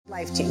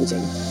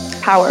Life-changing.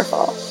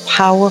 Powerful.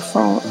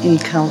 Powerful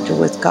encounter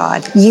with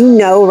God. You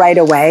know right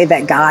away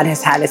that God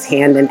has had his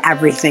hand in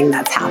everything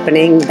that's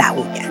happening that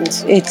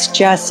weekend. It's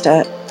just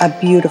a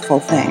beautiful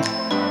thing.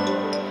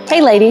 Hey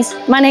ladies,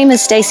 my name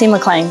is Stacy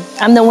McClain.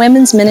 I'm the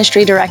Women's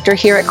Ministry Director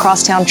here at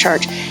Crosstown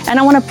Church, and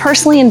I want to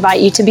personally invite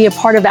you to be a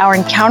part of our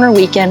Encounter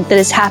Weekend that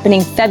is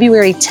happening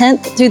February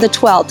 10th through the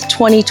 12th,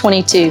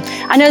 2022.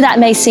 I know that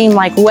may seem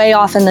like way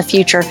off in the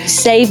future.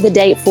 Save the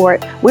date for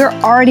it. We're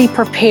already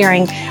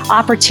preparing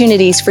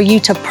opportunities for you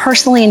to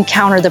personally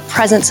encounter the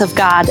presence of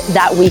God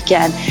that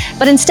weekend.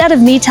 But instead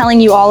of me telling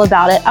you all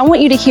about it, I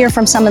want you to hear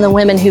from some of the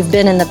women who've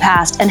been in the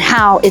past and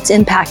how it's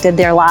impacted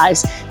their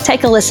lives.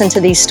 Take a listen to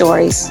these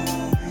stories.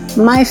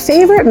 My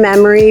favorite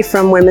memory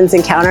from Women's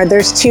Encounter,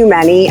 there's too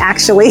many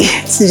actually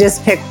to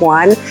just pick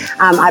one.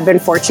 I've been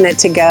fortunate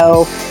to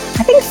go,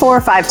 I think 4 or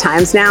 5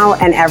 times now,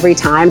 and every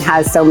time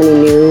has so many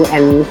new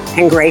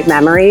and great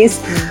memories.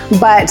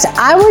 But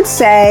I would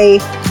say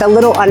the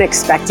little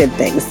unexpected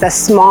things, the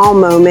small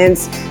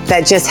moments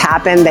that just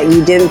happen that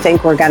you didn't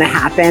think were gonna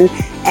happen.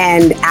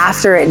 And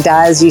after it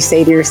does, you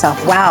say to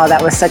yourself, wow,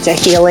 that was such a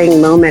healing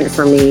moment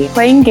for me.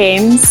 Playing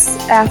games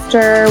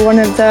after one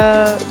of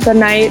the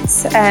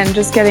nights and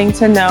just getting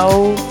to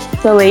know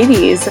the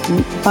ladies.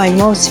 My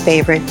most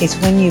favorite is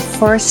when you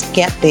first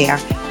get there.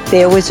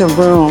 There was a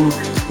room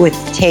with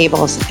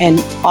tables and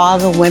all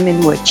the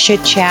women were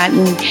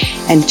chit-chatting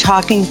and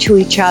talking to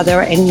each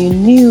other, and you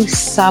knew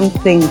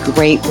something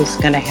great was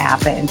going to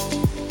happen.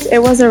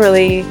 It was a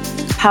really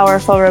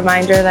powerful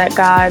reminder that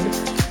God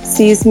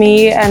sees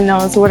me and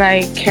knows what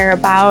I care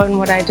about and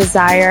what I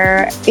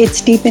desire. It's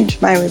deepened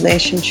my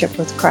relationship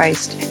with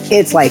Christ.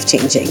 It's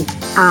life-changing.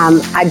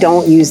 I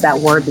don't use that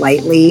word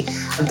lightly.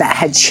 That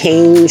had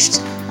changed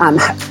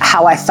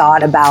how I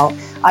thought about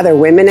other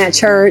women at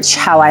church,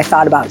 how I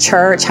thought about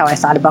church, how I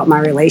thought about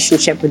my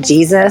relationship with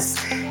Jesus.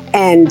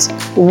 And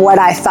what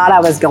I thought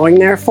I was going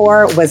there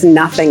for was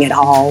nothing at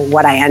all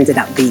what I ended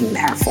up being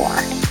there for.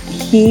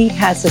 He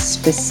has a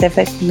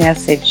specific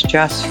message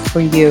just for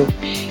you.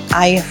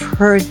 I have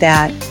heard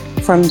that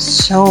from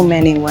so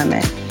many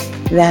women,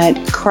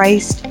 that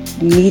Christ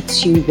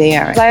meets you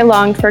there. I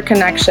longed for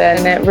connection,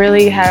 and it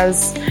really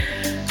has,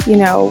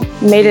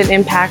 made an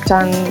impact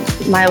on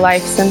my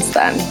life since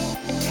then.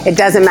 It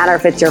doesn't matter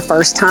if it's your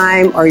first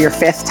time or your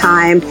 5th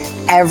time,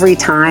 every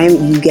time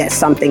you get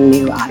something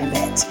new out of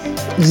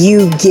it.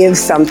 You give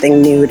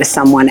something new to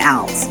someone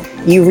else.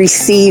 You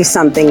receive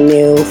something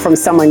new from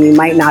someone you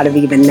might not have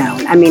even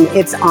known. I mean,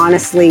 it's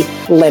honestly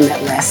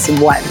limitless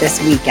what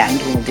this weekend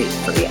will do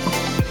for you.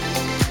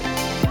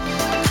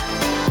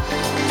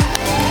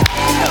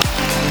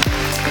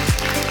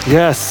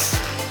 Yes.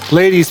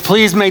 Ladies,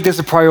 please make this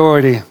a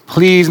priority.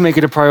 Please make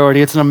it a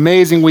priority. It's an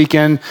amazing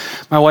weekend.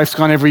 My wife's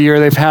gone every year.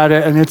 They've had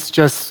it, and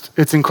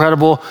it's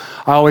incredible.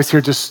 I always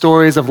hear just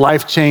stories of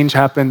life change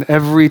happen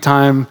every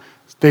time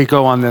they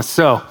go on this.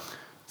 So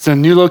it's a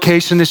new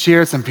location this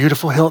year. It's in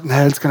beautiful Hilton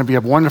Head. It's going to be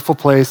a wonderful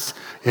place.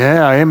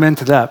 Yeah, I am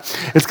into that.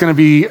 It's going to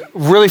be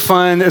really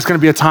fun. It's going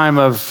to be a time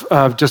of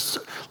just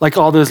like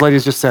all those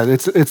ladies just said.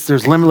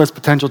 There's limitless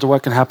potential to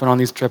what can happen on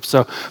these trips.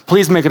 So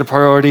please make it a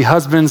priority.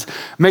 Husbands,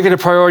 make it a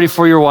priority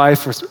for your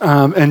wife,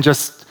 and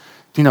just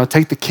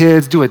take the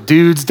kids. Do a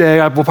dude's day.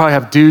 We'll probably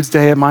have dude's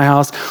day at my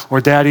house, or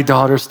daddy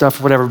daughter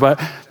stuff, whatever.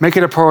 But make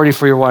it a priority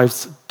for your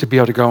wives to be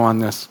able to go on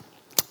this.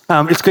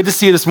 It's good to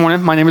see you this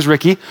morning. My name is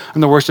Ricky. I'm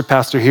the worship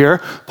pastor here.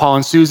 Paul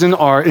and Susan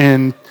are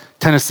in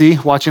Tennessee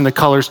watching the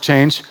colors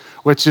change,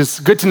 which is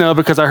good to know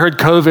because I heard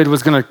COVID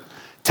was going to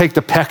take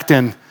the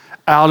pectin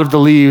out of the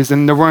leaves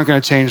and they weren't going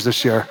to change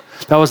this year.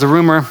 That was a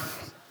rumor.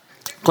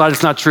 Glad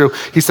it's not true.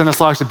 He sent us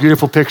lots of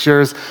beautiful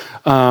pictures.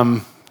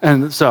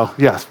 And so,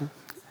 yeah,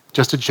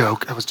 just a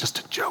joke. It was just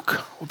a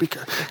joke. We'll be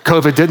good.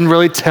 COVID didn't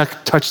really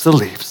touch the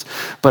leaves,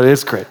 but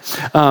it's great.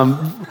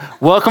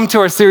 Welcome to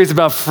our series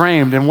about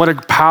Framed, and what a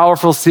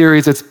powerful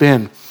series it's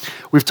been.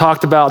 We've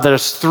talked about that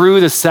it's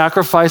through the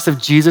sacrifice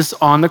of Jesus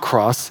on the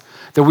cross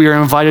that we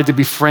are invited to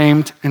be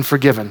framed and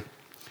forgiven.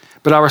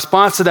 But our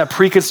response to that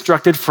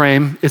pre-constructed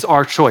frame is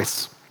our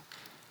choice.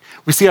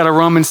 We see out of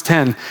Romans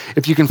 10,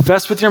 if you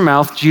confess with your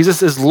mouth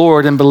Jesus is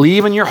Lord and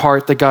believe in your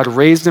heart that God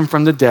raised him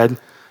from the dead,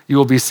 you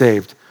will be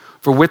saved.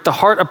 For with the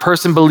heart a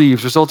person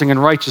believes, resulting in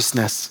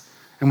righteousness,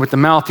 and with the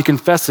mouth he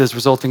confesses,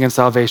 resulting in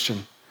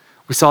salvation.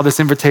 We saw this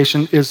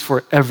invitation is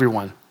for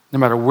everyone. No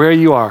matter where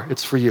you are,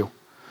 it's for you.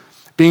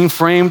 Being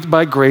framed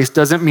by grace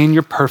doesn't mean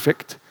you're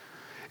perfect.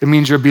 It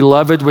means you're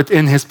beloved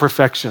within his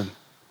perfection.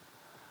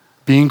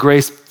 Being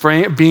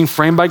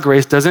framed by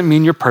grace doesn't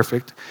mean you're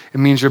perfect. It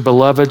means you're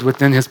beloved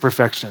within his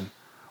perfection.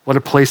 What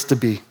a place to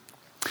be.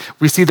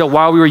 We see that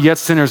while we were yet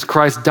sinners,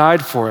 Christ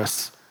died for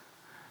us.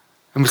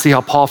 And we see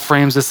how Paul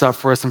frames this up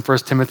for us in 1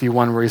 Timothy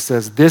 1, where he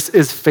says, this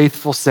is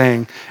faithful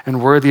saying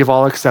and worthy of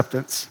all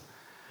acceptance,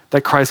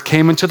 that Christ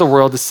came into the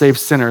world to save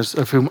sinners,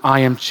 of whom I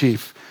am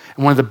chief.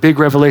 And one of the big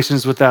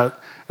revelations with that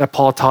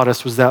Paul taught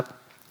us was that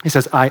he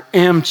says, I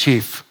am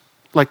chief,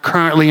 like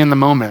currently in the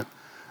moment,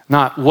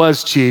 not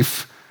was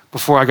chief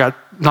before I got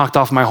knocked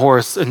off my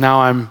horse and now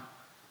I'm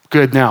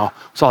good now.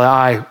 So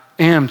I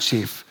am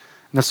chief.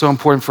 And that's so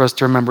important for us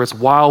to remember. It's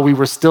while we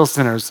were still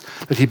sinners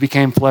that he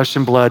became flesh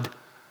and blood,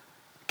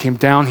 came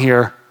down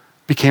here,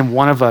 became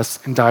one of us,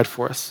 and died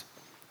for us.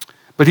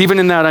 But even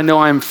in that, I know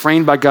I am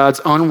framed by God's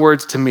own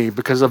words to me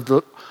because of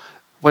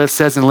what it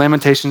says in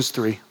Lamentations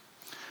 3.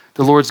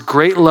 The Lord's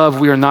great love,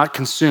 we are not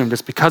consumed.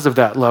 It's because of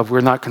that love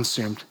we're not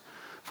consumed.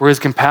 For his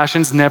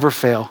compassions never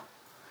fail.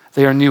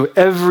 They are new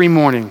every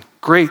morning.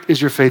 Great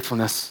is your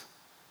faithfulness.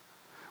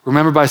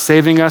 Remember, by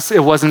saving us,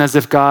 it wasn't as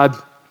if God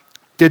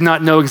did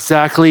not know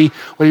exactly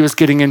what he was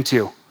getting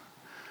into.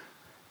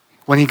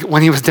 When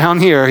he was down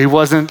here, he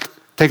wasn't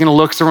taking a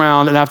looks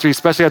around, and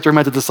especially after he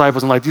met the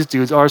disciples and like, these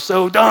dudes are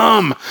so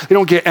dumb. They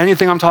don't get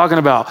anything I'm talking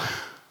about.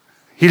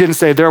 He didn't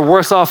say, they're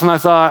worse off than I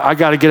thought. I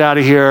got to get out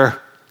of here.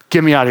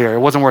 Get me out of here. It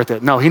wasn't worth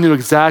it. No, he knew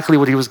exactly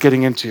what he was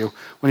getting into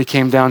when he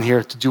came down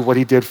here to do what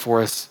he did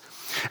for us.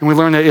 And we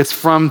learned that it's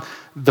from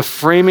the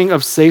framing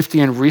of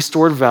safety and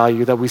restored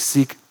value that we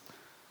seek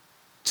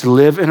to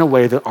live in a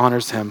way that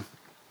honors him.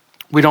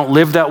 We don't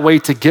live that way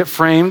to get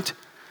framed.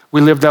 We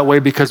live that way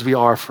because we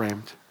are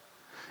framed.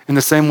 In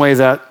the same way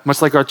that,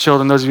 much like our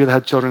children, those of you that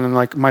had children, and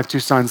like my 2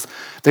 sons,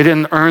 they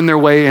didn't earn their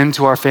way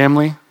into our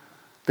family.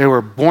 They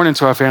were born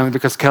into our family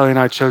because Kelly and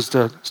I chose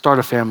to start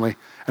a family.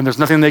 And there's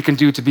nothing they can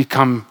do to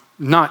become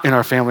not in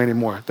our family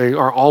anymore. They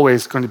are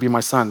always going to be my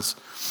sons.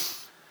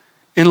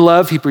 In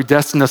love, he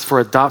predestined us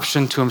for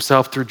adoption to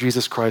himself through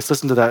Jesus Christ.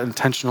 Listen to that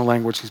intentional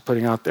language he's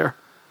putting out there.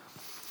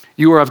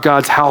 You are of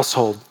God's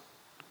household.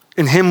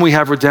 In him we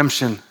have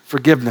redemption,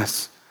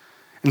 forgiveness.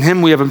 In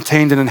him we have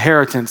obtained an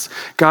inheritance.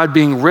 God,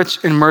 being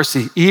rich in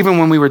mercy, even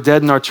when we were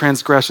dead in our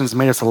transgressions,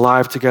 made us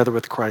alive together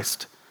with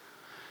Christ.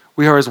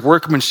 We are his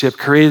workmanship,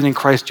 created in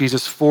Christ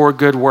Jesus for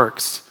good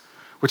works,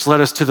 which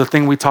led us to the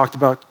thing we talked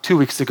about 2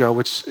 weeks ago,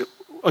 which,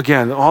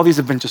 again, all these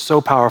have been just so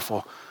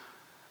powerful.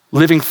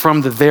 Living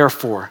from the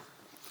therefore.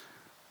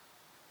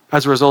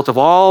 As a result of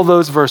all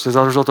those verses,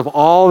 as a result of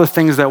all the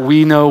things that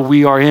we know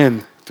we are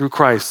in through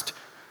Christ,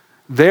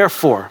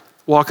 therefore,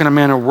 walk in a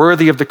manner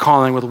worthy of the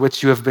calling with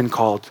which you have been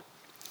called.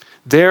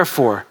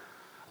 Therefore,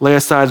 lay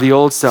aside the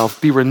old self,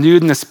 be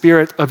renewed in the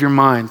spirit of your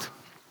mind.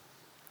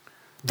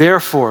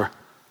 Therefore,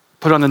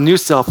 put on the new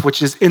self,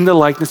 which is in the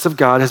likeness of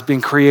God, has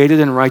been created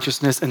in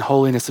righteousness and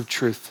holiness of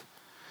truth.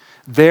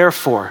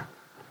 Therefore,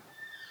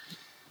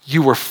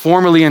 you were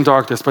formerly in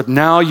darkness, but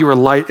now you are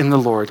light in the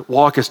Lord.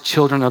 Walk as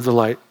children of the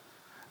light.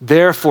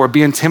 Therefore,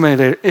 be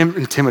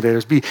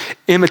intimidators, be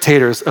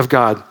imitators of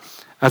God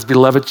as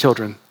beloved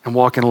children, and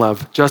walk in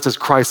love, just as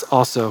Christ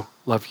also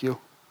loved you.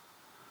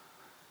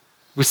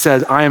 We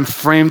said, I am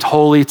framed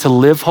holy to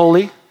live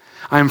holy.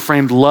 I am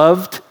framed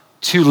loved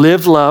to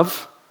live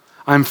love.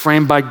 I am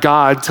framed by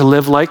God to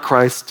live like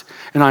Christ.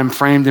 And I am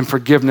framed in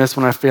forgiveness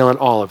when I fail at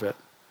all of it.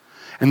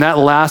 And that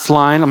last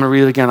line, I'm going to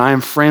read it again. I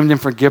am framed in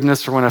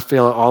forgiveness for when I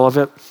fail at all of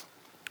it.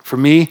 For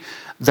me,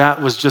 that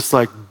was just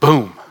like,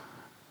 boom.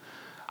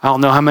 I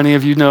don't know how many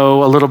of you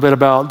know a little bit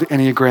about the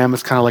Enneagram.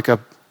 It's kind of like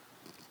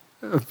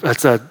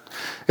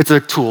it's a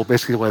tool,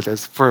 basically what it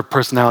is, for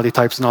personality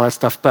types and all that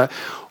stuff. But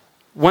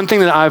one thing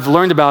that I've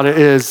learned about it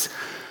is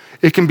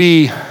it can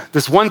be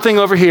this one thing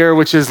over here,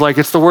 which is like,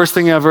 it's the worst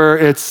thing ever.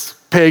 It's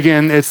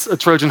pagan. It's a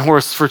Trojan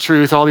horse for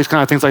truth, all these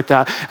kind of things like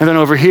that. And then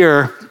over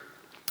here,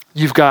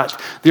 you've got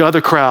the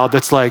other crowd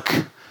that's like,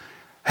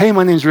 hey,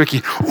 my name's Ricky.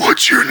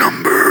 What's your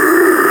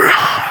number?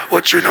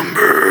 What's your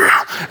number?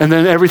 And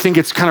then everything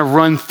gets kind of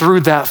run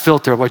through that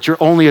filter, like you're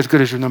only as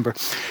good as your number.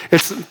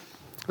 It's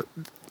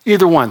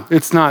either one.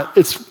 It's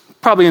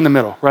probably in the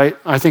middle, right?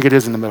 I think it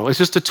is in the middle. It's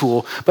just a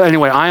tool. But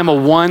anyway, I am a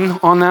 1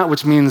 on that,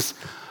 which means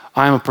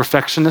I am a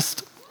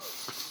perfectionist,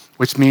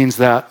 which means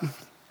that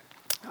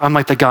I'm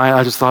like the guy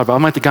I just thought about.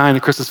 I'm like the guy in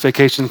the Christmas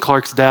Vacation,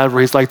 Clark's dad,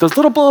 where he's like, those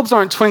little bulbs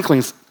aren't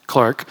twinkling,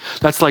 Clark.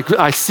 That's like,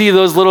 I see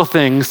those little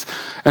things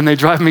and they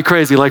drive me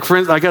crazy. Like, for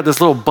instance, I got this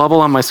little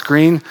bubble on my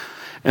screen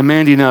and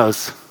Mandy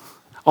knows.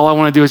 All I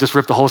want to do is just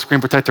rip the whole screen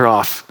protector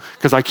off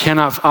because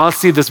I'll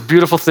see this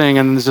beautiful thing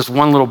and there's just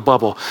one little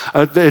bubble.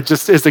 It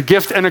just is a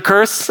gift and a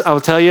curse, I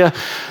will tell you.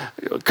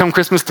 Come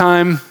Christmas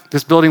time,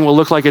 this building will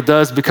look like it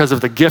does because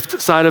of the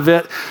gift side of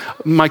it.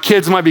 My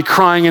kids might be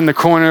crying in the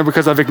corner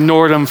because I've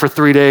ignored them for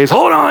 3 days.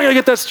 Hold on, I gotta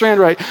get that strand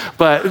right.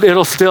 But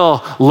it'll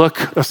still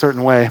look a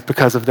certain way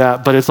because of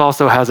that. But it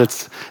also has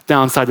its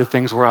downside to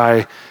things where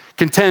I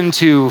can tend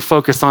to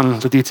focus on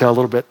the detail a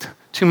little bit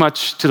too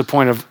much to the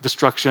point of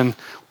destruction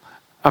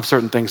of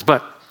certain things.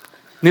 But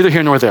neither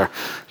here nor there.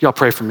 Y'all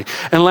pray for me.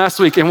 And last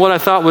week, and what I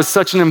thought was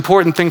such an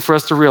important thing for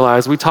us to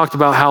realize, we talked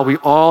about how we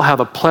all have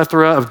a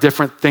plethora of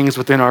different things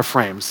within our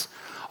frames.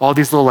 All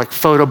these little like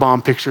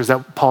photobomb pictures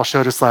that Paul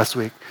showed us last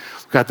week.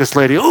 We got this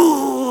lady,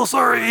 oh,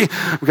 sorry.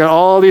 We got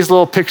all these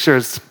little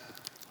pictures.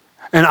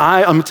 And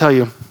I'm gonna tell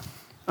you,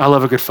 I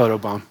love a good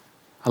photobomb.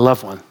 I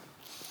love one.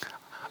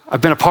 I've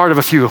been a part of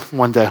a few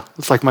one day.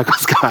 It's like Michael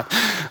Scott.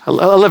 I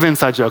love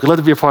inside joke. I'd love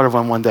to be a part of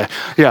one day.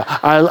 Yeah,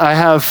 I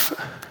have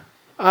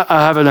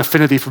an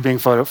affinity for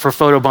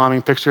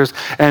photobombing pictures.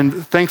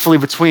 And thankfully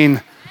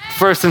between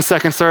first and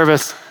second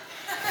service,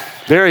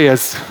 there he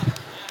is.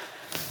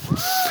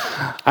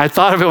 I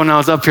thought of it when I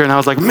was up here, and I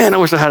was like, man, I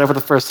wish I had it for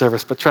the first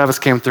service, but Travis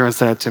came through and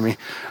sent it to me.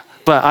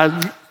 But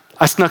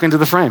I snuck into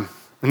the frame,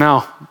 and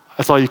now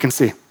that's all you can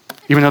see,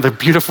 even though there are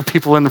beautiful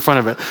people in the front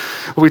of it.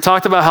 We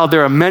talked about how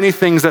there are many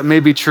things that may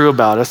be true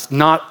about us.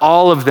 Not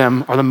all of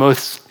them are the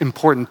most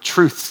important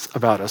truths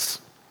about us.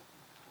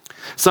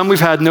 Some we've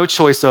had no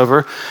choice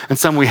over, and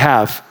some we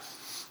have.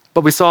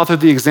 But we saw through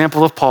the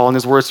example of Paul and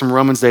his words from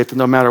Romans 8 that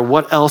no matter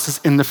what else is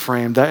in the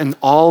frame, that in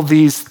all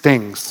these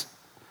things,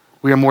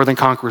 we are more than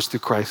conquerors through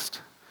Christ.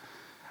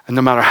 And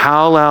no matter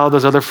how loud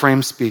those other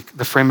frames speak,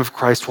 the frame of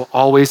Christ will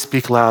always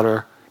speak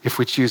louder if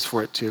we choose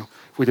for it to.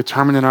 If we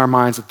determine in our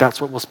minds that that's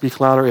what will speak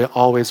louder, it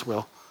always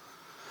will.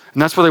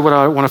 And that's really what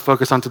I want to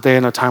focus on today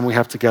in our time we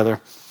have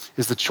together,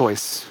 is the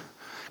choice.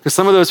 Because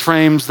some of those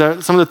frames, some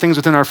of the things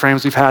within our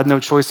frames we've had no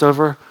choice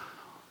over.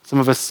 Some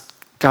of us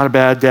got a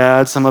bad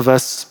dad. Some of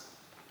us,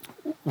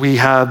 we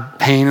have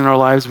pain in our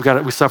lives.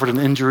 We suffered an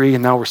injury,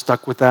 and now we're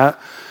stuck with that.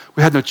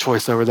 We had no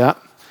choice over that.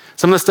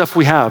 Some of the stuff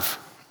we have.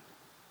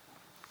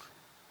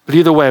 But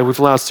either way, we've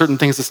allowed certain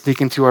things to sneak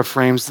into our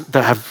frames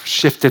that have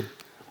shifted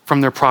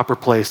from their proper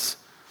place.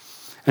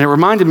 And it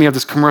reminded me of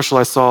this commercial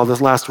I saw this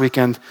last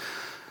weekend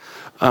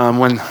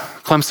when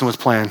Clemson was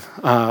playing.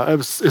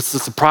 It's a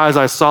surprise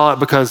I saw it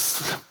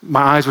because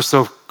my eyes were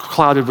so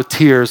clouded with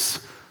tears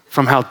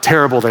from how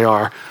terrible they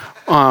are.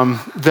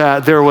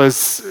 That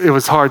it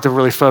was hard to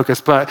really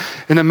focus. But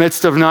in the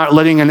midst of not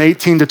letting an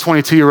 18 to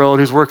 22-year-old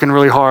who's working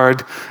really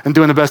hard and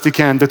doing the best he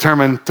can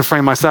determine to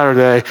frame my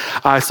Saturday,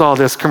 I saw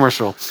this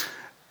commercial.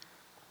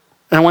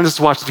 And I wanted us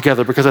to watch it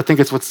together because I think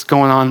it's what's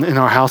going on in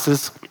our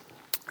houses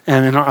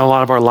and in a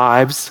lot of our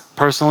lives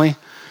personally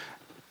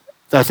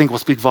that I think will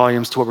speak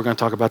volumes to what we're going to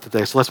talk about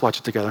today. So let's watch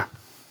it together.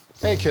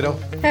 Hey, kiddo.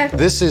 Hey.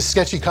 This is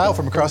Sketchy Kyle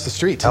from across the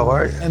street. How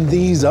are you? And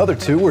these other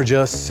two were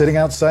just sitting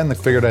outside and they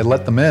figured I'd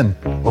let them in.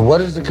 Well,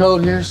 what is the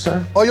code here,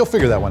 sir? Oh, you'll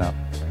figure that one out.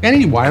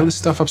 Any wireless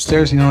stuff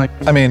upstairs,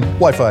 I mean,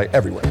 Wi-Fi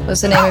everywhere. What's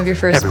the name of your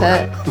first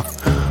pet?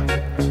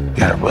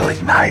 You got a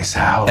really nice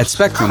house. At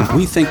Spectrum,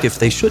 we think if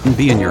they shouldn't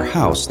be in your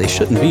house, they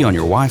shouldn't be on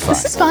your Wi-Fi.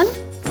 This is fun.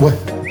 What?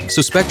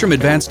 So Spectrum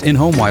Advanced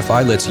in-home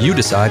Wi-Fi lets you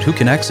decide who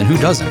connects and who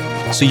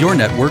doesn't, so your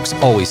network's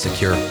always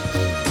secure.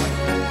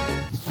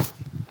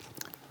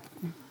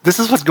 This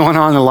is what's going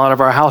on in a lot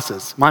of our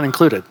houses, mine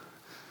included.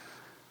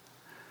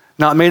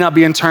 Now, it may not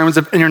be in terms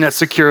of internet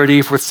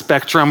security with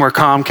Spectrum or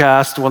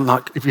Comcast. Well,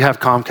 not if you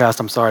have Comcast,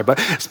 I'm sorry, but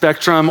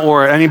Spectrum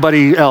or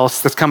anybody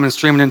else that's coming and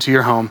streaming into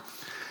your home.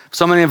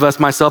 So many of us,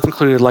 myself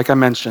included, like I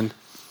mentioned,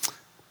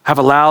 have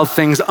allowed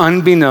things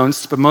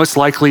unbeknownst, but most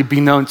likely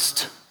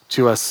beknownst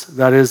to us.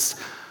 That is,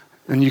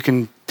 and you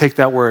can take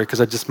that word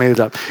because I just made it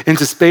up,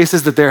 into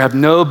spaces that they have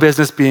no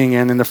business being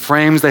in the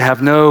frames they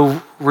have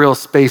no real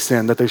space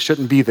in, that they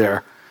shouldn't be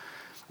there.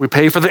 We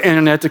pay for the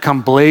internet to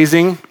come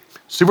blazing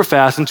super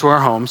fast into our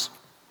homes.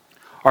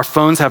 Our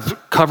phones have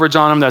coverage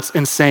on them that's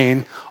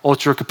insane,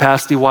 ultra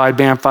capacity,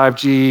 wideband,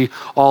 5G,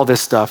 all this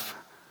stuff.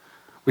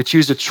 We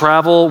choose to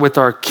travel with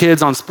our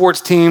kids on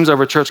sports teams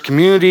over church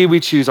community.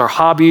 We choose our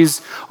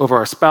hobbies over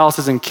our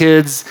spouses and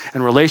kids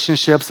and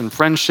relationships and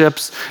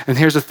friendships. And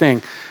here's the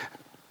thing,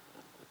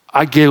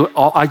 I get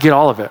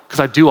all of it because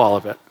I do all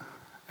of it.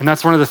 And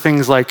that's one of the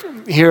things,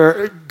 like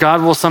here,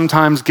 God will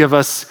sometimes give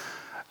us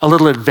a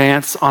little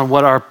advance on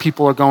what our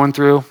people are going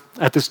through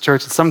at this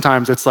church. And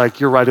sometimes it's like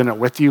you're right in it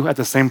with you at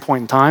the same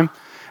point in time.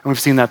 And we've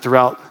seen that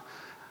throughout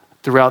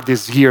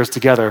these years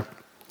together.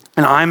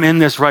 And I'm in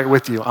this right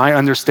with you. I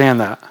understand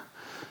that.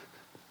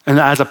 And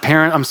as a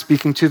parent, I'm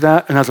speaking to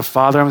that. And as a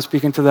father, I'm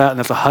speaking to that.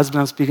 And as a husband,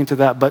 I'm speaking to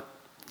that. But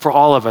for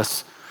all of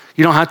us,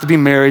 you don't have to be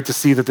married to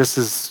see that this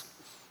is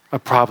a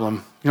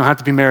problem. You don't have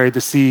to be married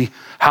to see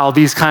how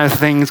these kind of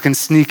things can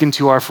sneak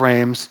into our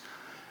frames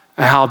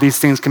and how these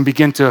things can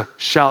begin to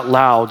shout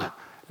loud,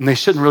 and they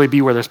shouldn't really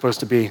be where they're supposed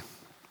to be.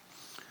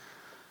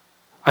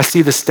 I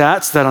see the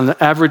stats that on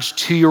the average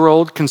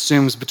 2-year-old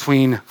consumes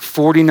between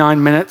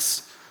 49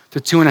 minutes to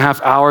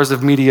 2.5 hours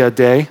of media a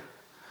day.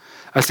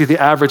 I see the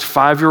average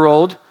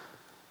 5-year-old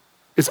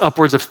is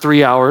upwards of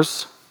 3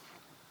 hours.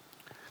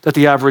 That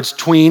the average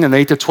tween, an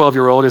 8 to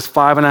 12-year-old, is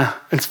 5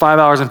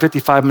 hours and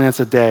 55 minutes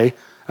a day.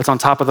 That's on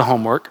top of the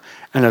homework.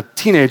 And a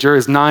teenager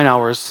is 9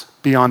 hours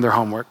beyond their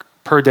homework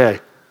per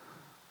day.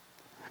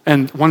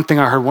 And one thing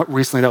I heard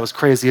recently that was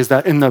crazy is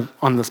that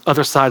on the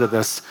other side of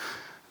this,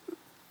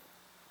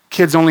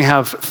 kids only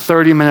have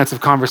 30 minutes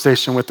of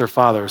conversation with their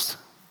fathers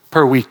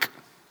per week,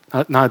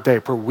 not a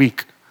day, per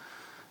week.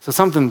 So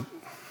something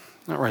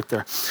not right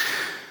there.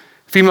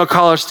 Female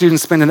college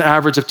students spend an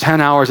average of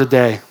 10 hours a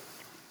day,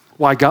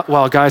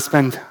 while guys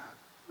spend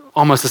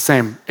almost the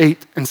same,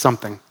 8 and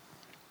something.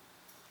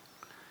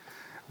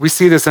 We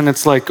see this and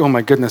it's like, oh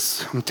my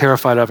goodness, I'm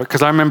terrified of it.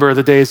 Because I remember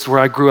the days where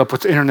I grew up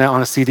with the internet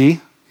on a CD.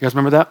 You guys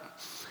remember that?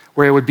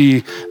 Where it would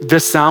be,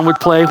 this sound would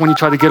play when you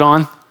try to get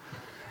on.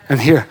 And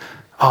here,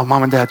 oh,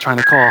 mom and dad trying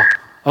to call.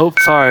 Oh,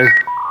 sorry.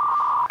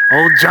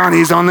 Old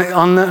Johnny's on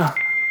the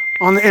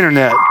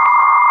internet.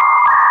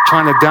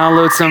 trying to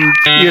download some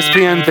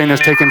ESPN thing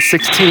that's taken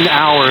 16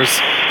 hours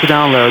to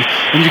download.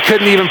 And you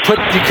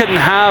couldn't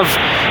have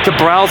the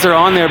browser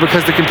on there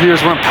because the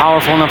computers weren't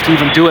powerful enough to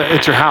even do it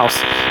at your house.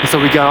 And so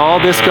we got all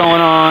this going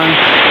on.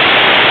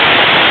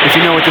 If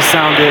you know what this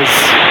sound is,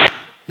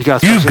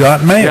 You've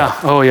got mail. Yeah,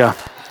 oh yeah.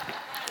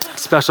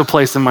 Special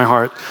place in my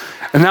heart.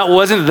 And that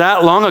wasn't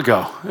that long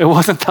ago. It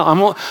wasn't,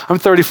 I'm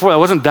 34, that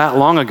wasn't that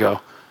long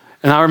ago.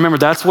 And I remember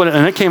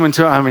and it came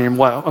into, I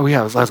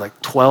was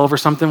like 12 or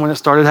something when it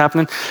started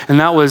happening. And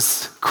that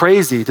was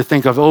crazy to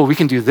think of, we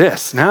can do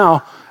this.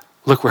 Now,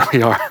 look where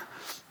we are.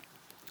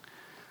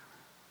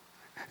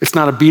 It's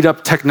not a beat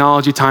up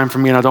technology time for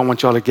me, and I don't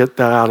want y'all to get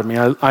that out of me.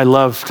 I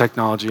love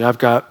technology. I've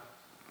got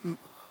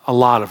a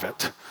lot of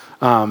it.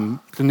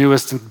 The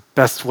newest and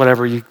best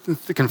whatever you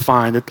can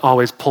find, it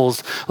always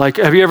pulls. Like,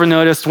 have you ever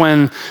noticed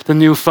when the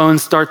new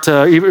phones start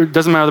to, it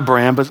doesn't matter the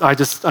brand, but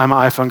I'm an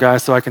iPhone guy,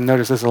 so I can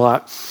notice this a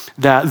lot,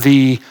 that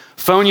the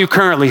phone you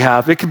currently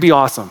have, it could be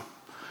awesome.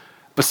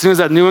 But as soon as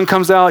that new one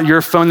comes out,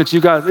 your phone that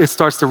you got, it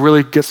starts to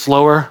really get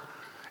slower.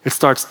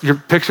 Your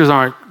pictures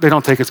they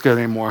don't take as good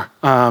anymore.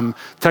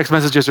 Text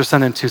messages are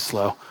sending too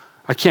slow.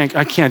 I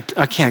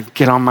can't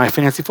get on my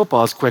fantasy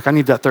football as quick. I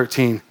need that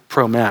 13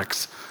 Pro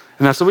Max.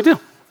 And that's what we do.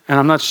 And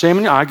I'm not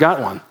shaming you, I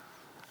got one.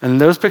 And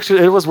those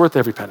pictures, it was worth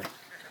every penny.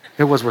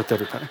 It was worth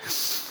every penny.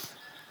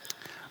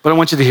 But I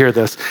want you to hear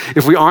this.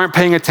 If we aren't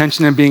paying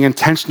attention and being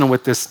intentional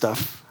with this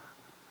stuff,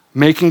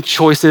 making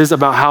choices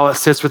about how it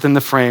sits within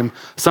the frame,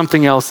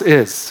 something else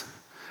is.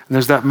 And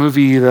there's that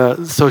movie,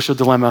 The Social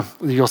Dilemma,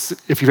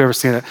 if you've ever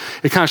seen it.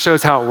 It kind of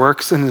shows how it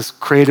works in this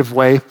creative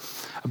way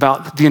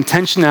about the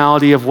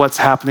intentionality of what's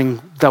happening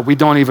that we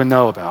don't even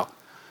know about.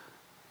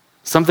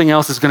 Something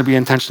else is going to be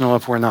intentional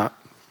if we're not.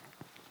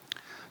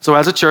 So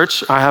as a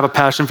church, I have a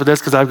passion for this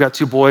because I've got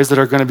two boys that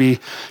are going to be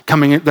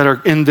coming in, that are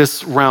in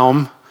this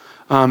realm.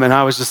 And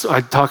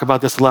I talk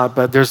about this a lot,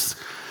 but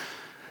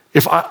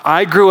if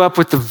I grew up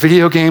with the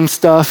video game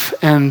stuff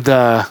and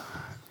the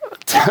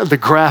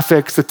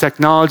graphics, the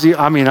technology,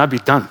 I'd be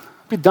done.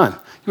 You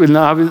would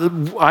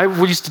know, I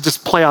used to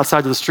just play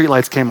outside till the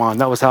streetlights came on.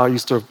 That was how it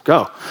used to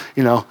go.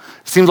 It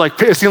seemed like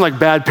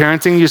bad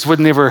parenting. You just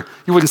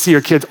you wouldn't see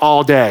your kids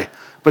all day.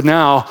 But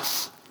now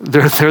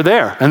they're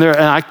there, and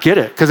I get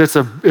it because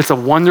it's a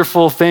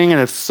wonderful thing, and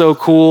it's so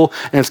cool,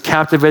 and it's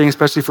captivating,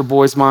 especially for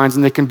boys' minds,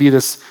 and it can be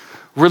this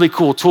really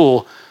cool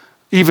tool,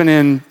 even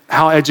in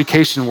how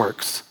education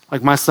works.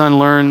 Like my son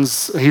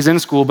he's in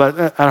school, but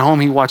at home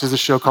he watches a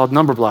show called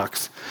Number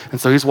Blocks, and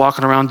so he's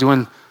walking around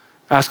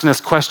asking us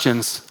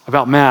questions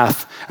about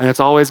math, and it's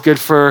always good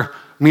for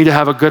me to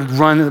have a good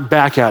run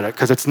back at it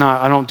because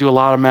I don't do a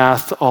lot of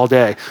math all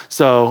day.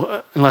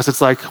 So unless it's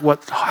like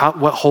what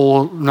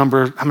whole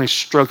number, how many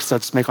strokes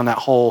does make on that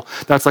hole,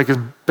 that's like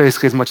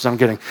basically as much as I'm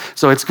getting.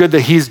 So it's good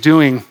that he's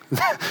doing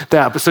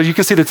that. But so you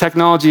can see the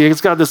technology,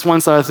 it's got this one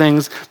side of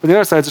things, but the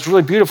other side is this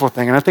really beautiful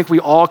thing. And I think we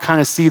all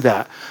kind of see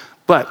that.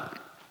 But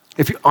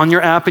if you, on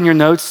your app and your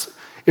notes,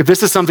 if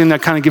this is something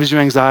that kind of gives you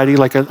anxiety,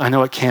 like I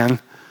know it can,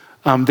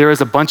 there is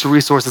a bunch of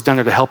resources down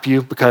there to help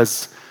you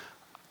because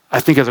I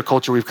think as a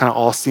culture, we've kind of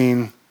all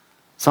seen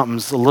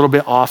something's a little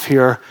bit off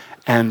here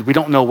and we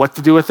don't know what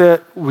to do with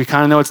it. We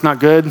kind of know it's not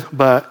good,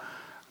 but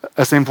at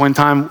the same point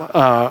in time,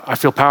 I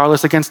feel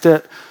powerless against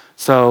it.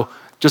 So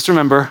just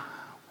remember,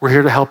 we're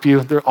here to help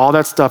you. All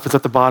that stuff is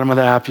at the bottom of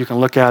the app. You can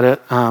look at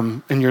it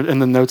in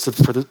the notes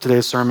for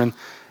today's sermon,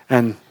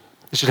 and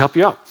it should help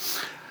you out.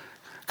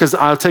 Because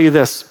I'll tell you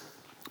this,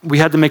 we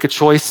had to make a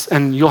choice,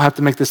 and you'll have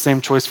to make the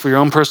same choice for your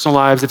own personal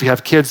lives. If you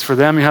have kids, for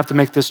them, you have to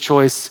make this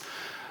choice,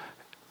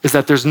 is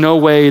that there's no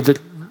way that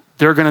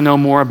they're going to know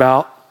more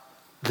about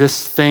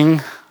this thing,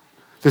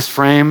 this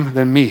frame,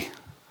 than me.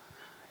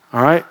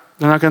 All right?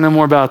 They're not going to know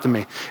more about it than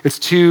me. There's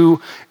too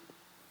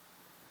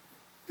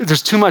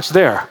much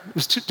there.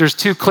 There's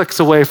 2 clicks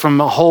away from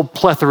a whole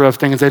plethora of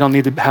things they don't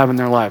need to have in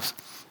their lives.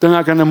 They're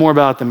not going to know more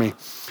about it than me.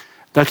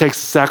 That takes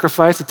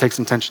sacrifice. It takes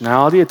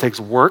intentionality. It takes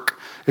work.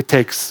 It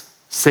takes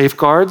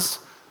safeguards.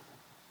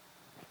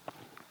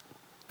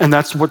 And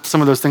that's what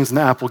some of those things in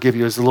the app will give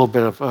you, is a little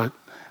bit of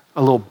a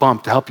little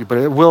bump to help you. But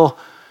it will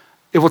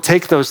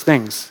take those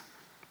things,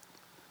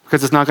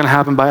 because it's not going to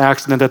happen by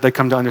accident that they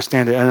come to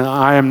understand it. And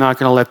I am not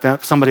going to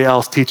let somebody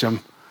else teach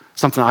them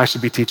something I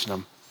should be teaching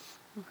them.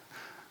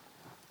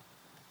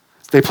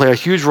 They play a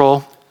huge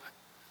role.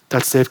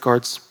 That's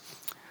safeguards.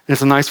 And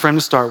it's a nice frame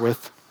to start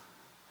with.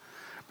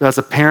 But as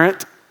a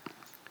parent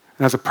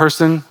and as a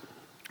person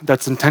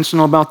that's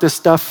intentional about this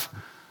stuff,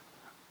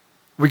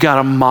 we got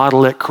to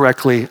model it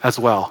correctly as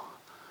well.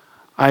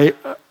 I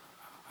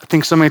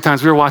think so many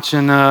times we were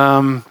watching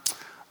a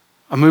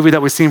movie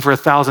that we've seen for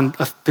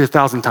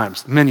 1,000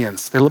 times,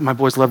 Minions. My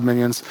boys love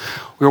Minions.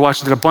 We were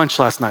watching it a bunch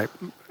last night,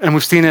 and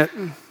we've seen it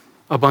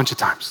a bunch of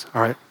times,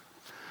 all right?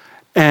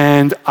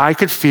 And I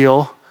could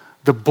feel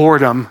the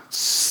boredom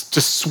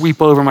just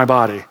sweep over my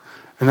body.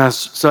 And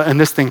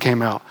this thing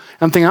came out.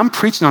 And I'm thinking, I'm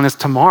preaching on this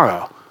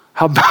tomorrow.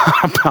 How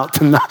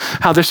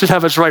this should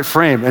have its right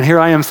frame. And here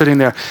I am sitting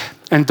there.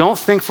 And don't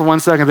think for one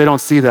second they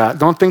don't see that.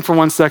 Don't think for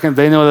one second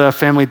they know that a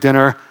family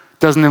dinner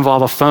doesn't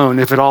involve a phone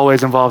if it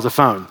always involves a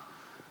phone.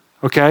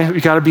 Okay? We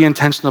got to be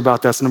intentional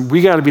about this, and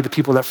we got to be the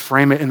people that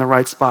frame it in the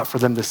right spot for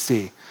them to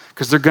see,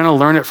 because they're going to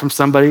learn it from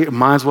somebody. It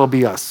might as well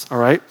be us, all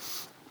right?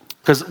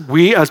 Because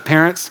we as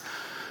parents,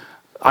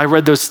 I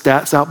read those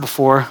stats out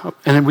before,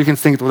 and then we can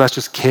think, well, that's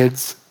just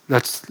kids.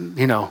 That's,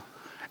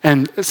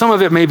 and some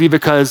of it may be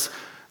because,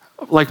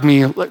 like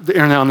me, like the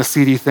internet on the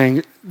CD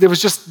thing,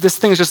 this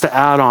thing is just to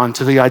add on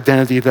to the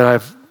identity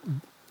that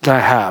I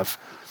have.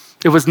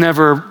 It was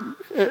never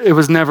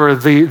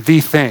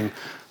the thing.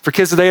 For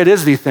kids today, it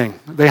is the thing.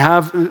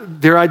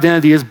 Their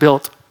identity is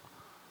built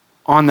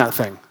on that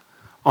thing,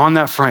 on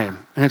that frame.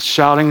 And it's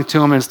shouting to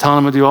them and it's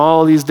telling them to do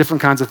all these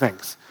different kinds of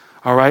things,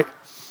 all right?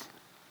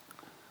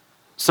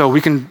 So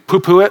we can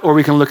poo-poo it, or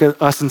we can look at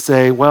us and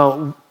say,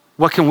 well,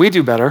 what can we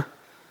do better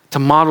to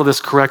model this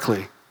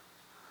correctly?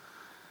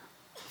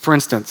 For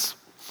instance,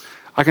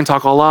 I can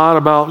talk a lot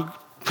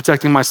about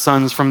protecting my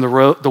sons from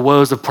the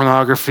woes of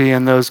pornography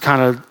and those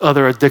kind of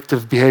other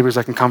addictive behaviors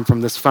that can come from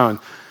this phone.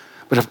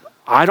 But if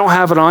I don't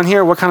have it on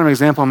here, what kind of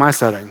example am I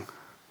setting?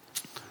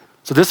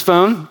 So this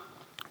phone,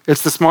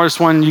 it's the smartest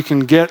one you can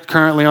get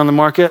currently on the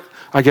market,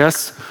 I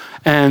guess,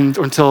 and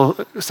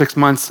until 6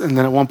 months, and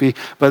then it won't be.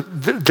 But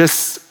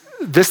this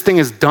thing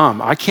is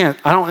dumb. I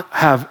don't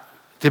have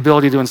the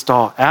ability to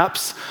install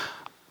apps.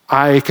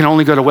 I can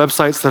only go to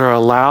websites that are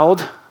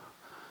allowed.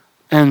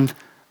 And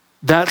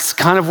that's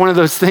kind of one of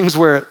those things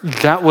where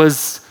that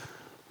was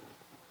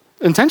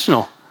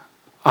intentional.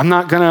 I'm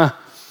not gonna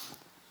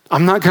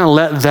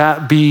let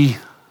that be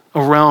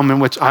a realm in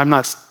which I'm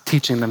not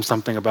teaching them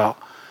something about,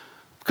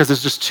 because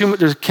there's just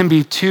there can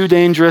be too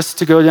dangerous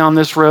to go down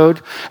this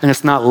road, and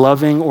it's not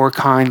loving or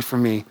kind for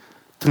me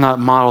to not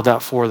model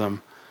that for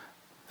them.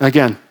 And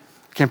again,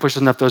 can't push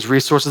enough. Those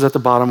resources at the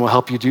bottom will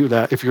help you do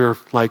that. If you're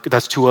like,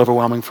 that's too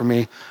overwhelming for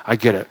me, I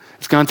get it.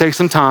 It's gonna take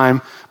some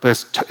time,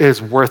 but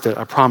it's worth it,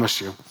 I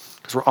promise you.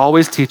 Because we're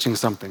always teaching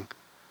something.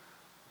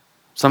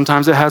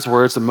 Sometimes it has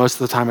words, and most of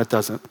the time it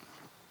doesn't.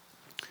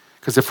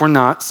 Because if we're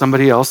not,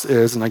 somebody else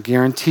is, and I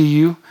guarantee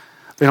you,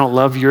 they don't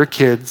love your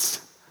kids,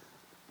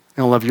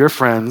 they don't love your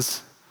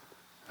friends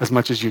as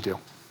much as you do.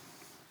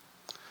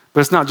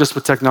 But it's not just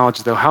with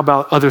technology though. How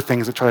about other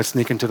things that try to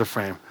sneak into the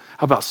frame?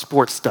 How about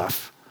sports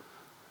stuff?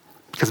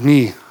 Because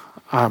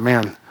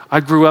I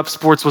grew up,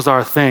 sports was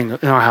our thing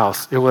in our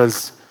house. It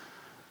was,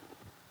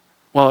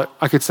 well,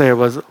 I could say it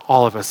was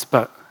all of us,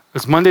 but it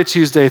was Monday,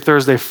 Tuesday,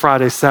 Thursday,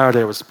 Friday,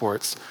 Saturday was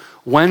sports.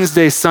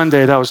 Wednesday,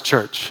 Sunday, that was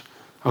church,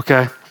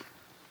 okay?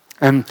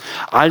 And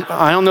I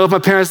don't know if my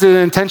parents did it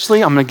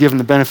intentionally. I'm gonna give them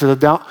the benefit of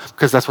the doubt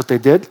because that's what they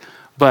did,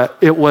 but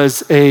it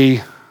was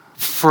a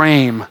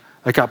frame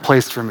that got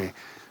placed for me.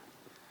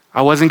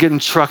 I wasn't getting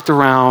trucked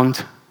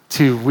around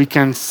to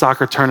weekend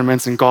soccer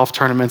tournaments and golf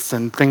tournaments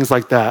and things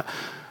like that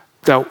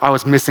I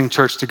was missing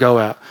church to go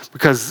at,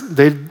 because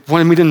they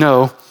wanted me to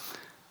know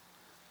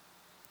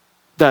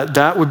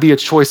that would be a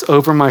choice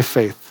over my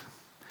faith,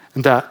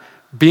 and that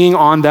being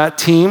on that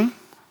team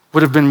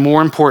would have been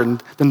more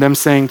important than them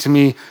saying to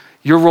me,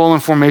 your role in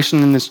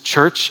formation in this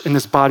church, in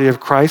this body of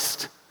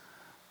Christ,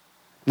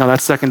 no,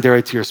 that's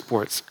secondary to your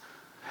sports.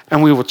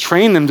 And we will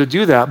train them to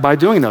do that by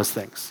doing those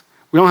things.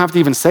 We don't have to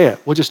even say it.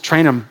 We'll just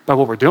train them by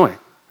what we're doing.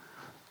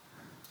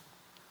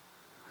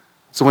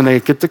 So when they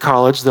get to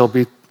college, they'll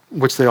be,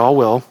 which they all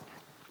will,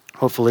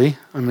 hopefully.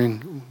 I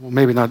mean, well,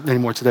 maybe not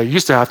anymore today. You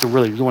used to have to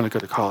you want to go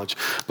to college.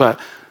 But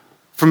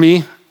for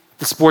me,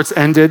 the sports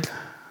ended,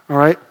 all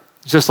right?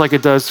 Just like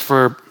it does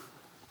for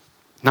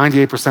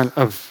 98%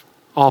 of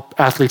all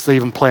athletes that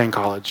even play in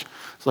college.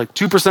 It's like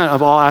 2%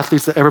 of all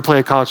athletes that ever play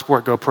a college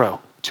sport go pro.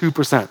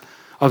 2%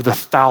 of the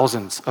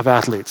thousands of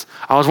athletes.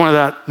 I was one of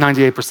that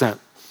 98%.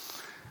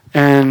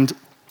 And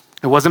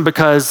it wasn't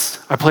because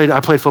I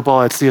played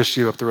football at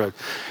CSU up the road.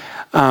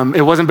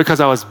 It wasn't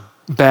because I was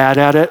bad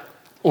at it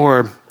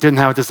or didn't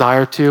have a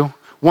desire to.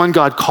 One,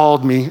 God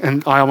called me,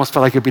 and I almost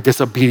felt like it'd be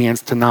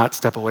disobedience to not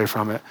step away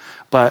from it.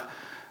 But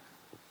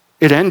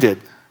it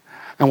ended.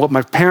 And what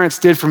my parents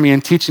did for me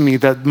in teaching me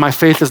that my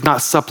faith is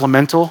not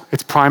supplemental,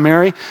 it's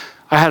primary,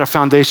 I had a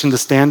foundation to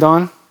stand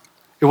on.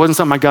 It wasn't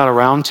something I got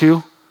around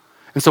to.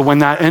 And so when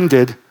that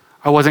ended,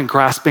 I wasn't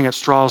grasping at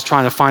straws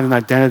trying to find an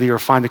identity or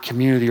find a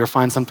community or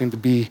find something to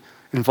be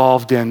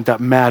involved in that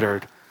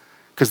mattered.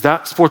 Because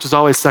that sports was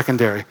always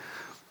secondary.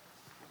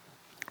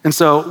 And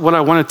so what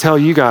I want to tell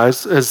you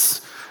guys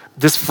is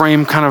this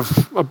frame kind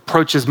of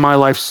approaches my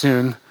life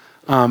soon.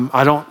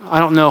 I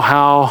don't know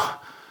how.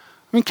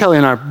 I mean, Kelly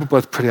and I are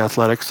both pretty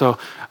athletic. So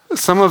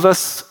some of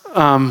us,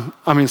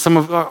 some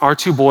of our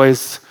two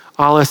boys,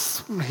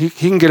 Alice, he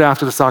can get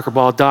after the soccer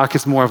ball. Doc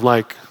is more of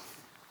like,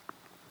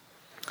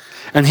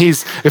 and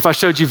if I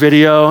showed you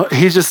video,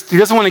 he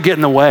doesn't want to get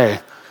in the way.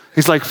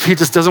 He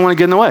just doesn't want to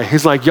get in the way.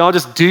 He's like, y'all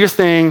just do your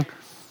thing.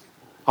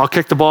 I'll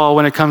kick the ball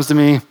when it comes to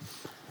me.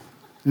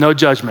 No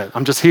judgment.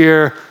 I'm just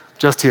here,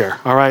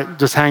 all right?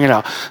 Just hanging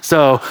out.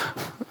 So,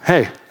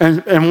 hey,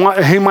 and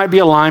he might be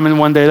a lineman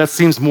one day. That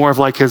seems more of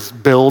like his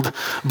build.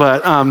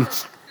 But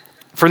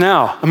for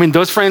now,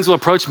 those friends will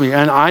approach me,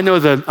 and I know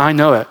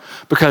it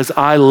because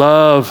I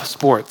love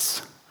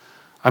sports.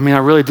 I mean, I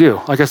really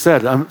do. Like I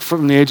said, I'm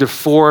from the age of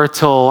 4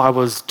 till I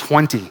was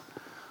 20.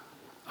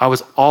 I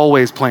was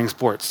always playing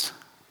sports,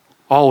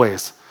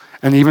 always.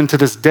 And even to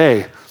this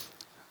day,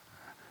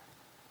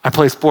 I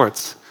play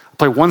sports. I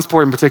play one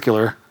sport in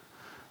particular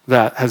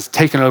that has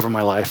taken over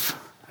my life.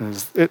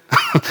 That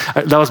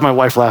was my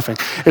wife laughing.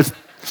 It's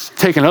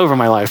taken over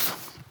my life.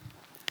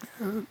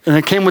 And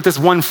it came with this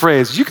one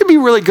phrase: you could be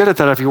really good at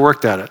that if you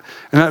worked at it.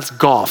 And that's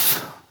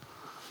golf.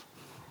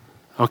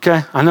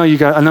 Okay? I know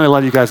a lot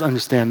of you guys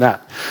understand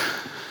that.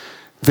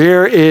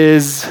 There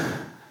is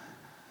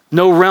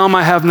no realm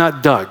I have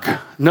not dug,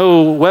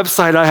 no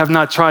website I have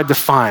not tried to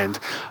find,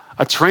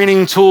 a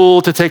training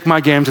tool to take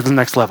my game to the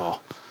next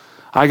level.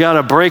 I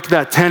gotta break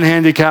that 10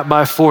 handicap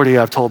by 40,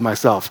 I've told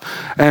myself,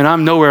 and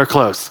I'm nowhere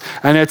close.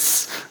 And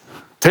it's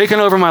taken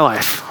over my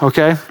life,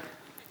 okay?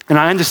 And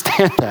I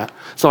understand that,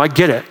 so I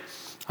get it,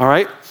 all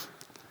right?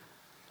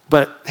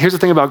 But here's the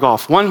thing about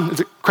golf. One, it's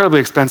incredibly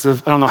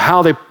expensive. I don't know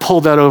how they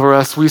pulled that over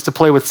us. We used to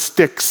play with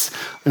sticks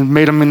and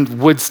made them in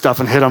wood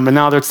stuff and hit them, and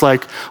now it's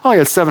like, oh, you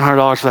had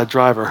 $700 for that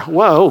driver.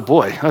 Whoa, oh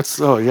boy,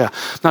 oh yeah,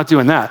 not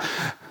doing that.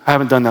 I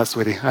haven't done that,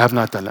 sweetie. I have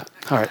not done that.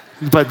 All right,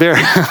 but there.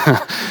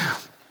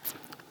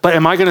 But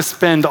am I gonna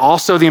spend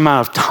also the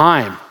amount of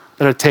time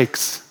that it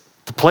takes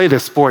to play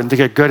this sport and to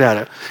get good at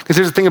it? Because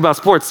here's the thing about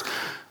sports.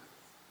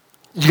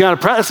 You gotta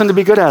practice them to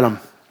be good at them.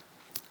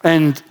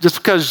 And just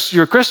because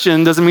you're a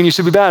Christian doesn't mean you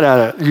should be bad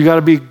at it. You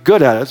gotta be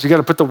good at it. So you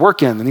gotta put the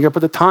work in and you gotta put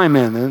the time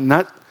in,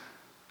 and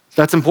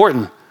that's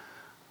important.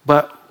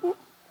 But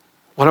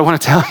what I wanna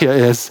tell you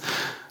is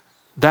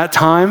that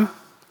time,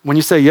 when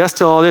you say yes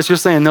to all this, you're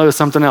saying no to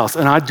something else.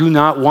 And I do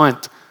not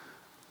want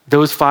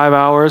those 5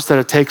 hours that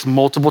it takes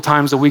multiple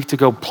times a week to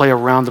go play a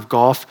round of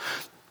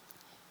golf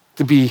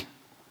to be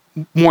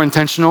more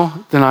intentional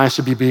than I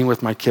should be being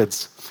with my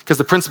kids. Because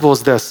the principle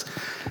is this: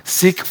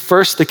 seek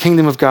first the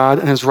kingdom of God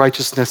and his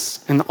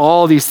righteousness, and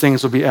all these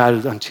things will be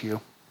added unto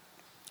you.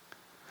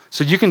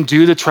 So you can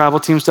do the travel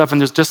team stuff, and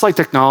there's just like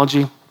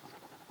technology,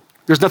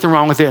 there's nothing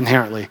wrong with it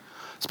inherently.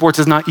 Sports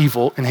is not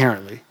evil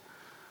inherently.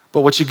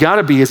 But what you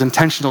gotta be is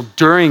intentional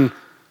during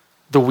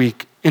the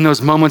week, in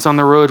those moments on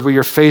the road where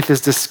your faith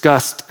is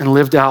discussed and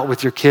lived out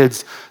with your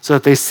kids so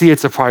that they see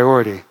it's a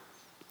priority.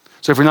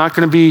 So if you're not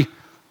gonna be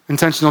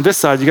intentional this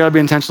side, you gotta be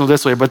intentional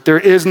this way. But there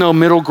is no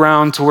middle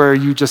ground to where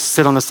you just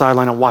sit on the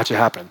sideline and watch it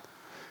happen.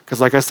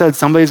 Because like I said,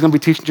 somebody's gonna be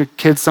teaching your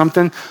kids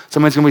something,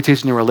 somebody's gonna be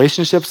teaching your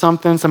relationship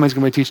something, somebody's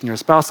gonna be teaching your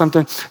spouse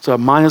something, so it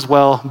might as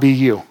well be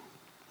you.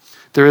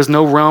 There is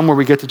no realm where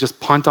we get to just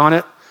punt on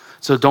it,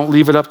 so don't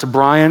leave it up to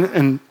Brian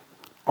and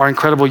our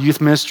incredible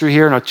youth ministry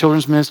here and our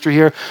children's ministry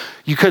here.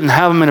 You couldn't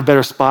have them in a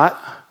better spot.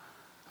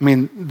 I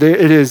mean,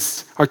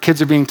 our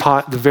kids are being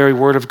taught the very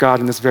word of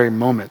God in this very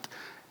moment.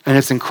 And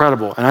it's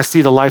incredible. And I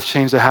see the life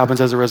change that happens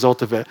as a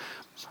result of it.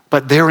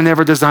 But they were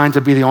never designed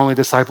to be the only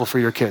disciple for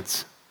your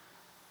kids.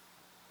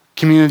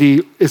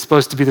 Community is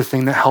supposed to be the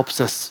thing that helps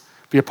us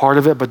be a part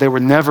of it, but they were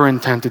never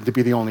intended to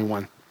be the only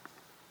one.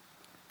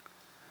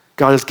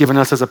 God has given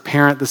us as a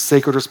parent the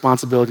sacred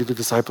responsibility to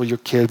disciple your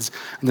kids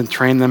and then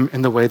train them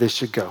in the way they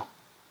should go.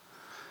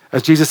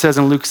 As Jesus says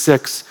in Luke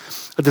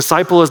 6, a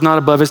disciple is not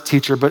above his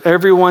teacher, but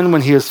everyone,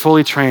 when he is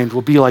fully trained,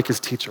 will be like his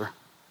teacher.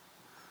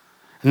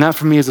 And that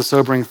for me is a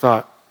sobering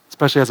thought,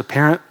 especially as a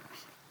parent,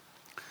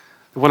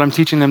 that what I'm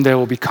teaching them, they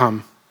will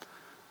become.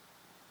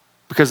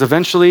 Because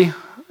eventually,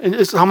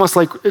 it's almost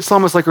like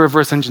a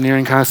reverse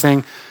engineering kind of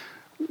thing.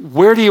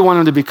 Where do you want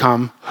them to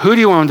become? Who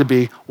do you want them to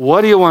be?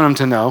 What do you want them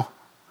to know?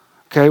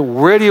 Okay,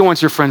 where do you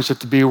want your friendship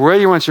to be? Where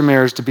do you want your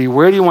marriage to be?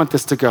 Where do you want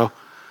this to go?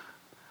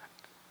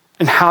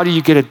 And how do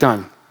you get it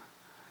done?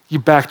 You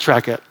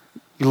backtrack it.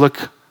 You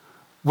look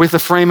with a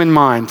frame in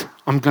mind,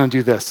 I'm gonna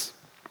do this.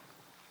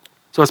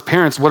 So as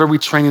parents, what are we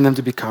training them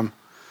to become?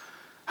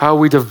 How are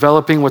we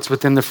developing what's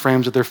within the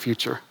frames of their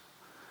future?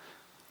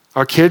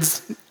 Our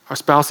kids, our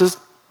spouses,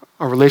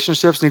 our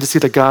relationships need to see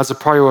that God's a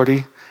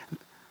priority,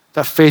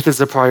 that faith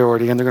is a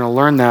priority, and they're gonna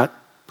learn that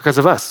because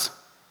of us.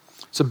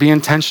 So be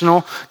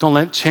intentional. Don't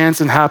let chance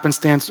and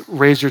happenstance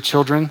raise your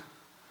children.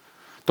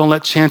 Don't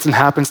let chance and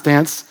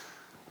happenstance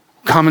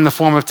come in the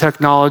form of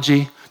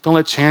technology. Don't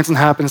let chance and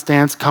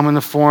happenstance come in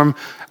the form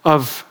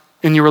of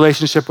in your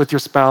relationship with your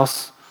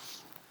spouse.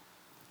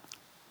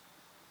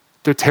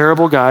 They're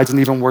terrible guides and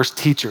even worse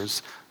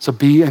teachers. So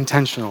be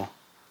intentional.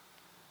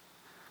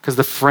 Because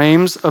the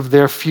frames of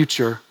their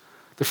future,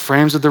 the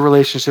frames of the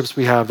relationships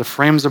we have, the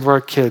frames of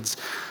our kids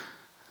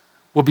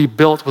will be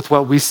built with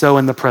what we sow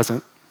in the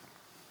present.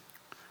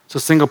 So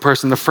single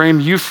person, the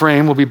frame you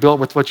frame will be built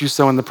with what you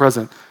sow in the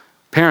present.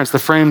 Parents, the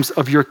frames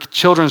of your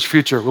children's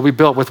future will be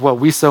built with what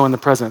we sow in the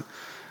present.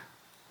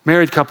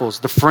 Married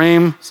couples, the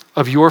frames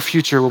of your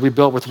future will be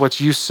built with what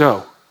you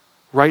sow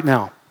right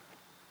now.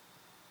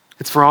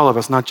 It's for all of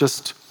us, not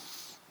just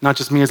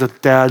me as a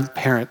dad,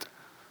 parent,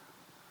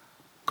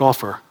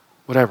 golfer,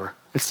 whatever.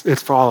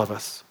 It's for all of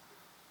us.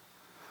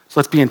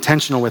 So let's be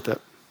intentional with it.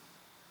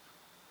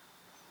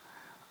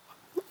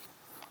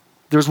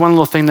 There's one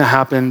little thing that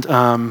happened.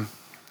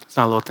 It's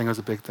not a little thing, it was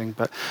a big thing,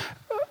 but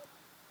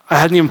I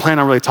hadn't even planned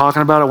on really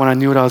talking about it when I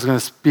knew what I was going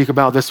to speak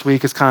about this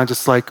week. It's kind of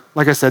just like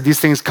I said, these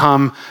things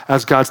come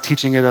as God's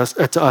teaching to us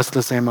at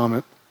the same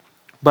moment.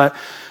 But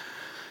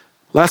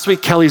last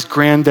week, Kelly's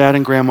granddad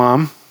and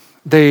grandmom,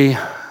 they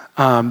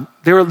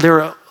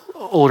were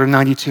older,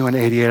 92 and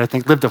 88, I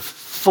think, lived a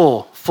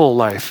full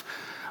life.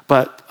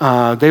 But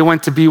they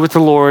went to be with the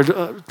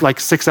Lord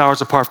like 6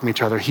 hours apart from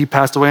each other. He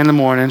passed away in the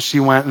morning. She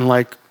went in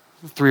like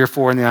 3 or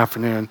 4 in the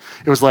afternoon.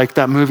 It was like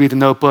that movie, The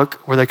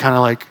Notebook, where they kind of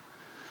like,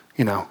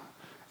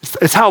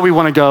 it's how we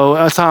want to go.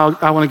 That's how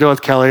I want to go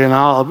with Kelly.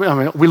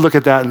 And we look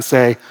at that and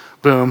say,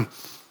 boom,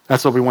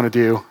 that's what we want to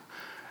do.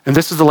 And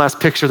this is the last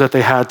picture that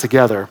they had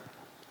together.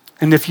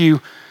 And if you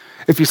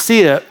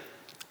see it,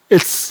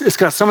 it's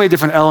got so many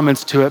different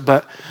elements to it,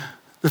 but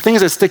the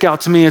things that stick out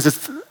to me is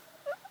it's an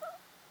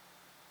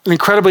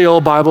incredibly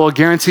old Bible. I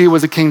guarantee it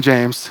was a King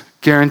James,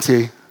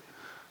 guarantee.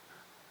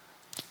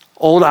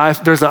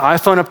 There's an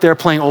iPhone up there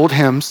playing old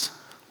hymns,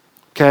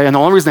 okay? And the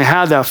only reason they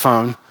had that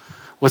phone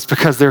was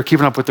because they were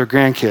keeping up with their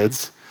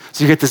grandkids.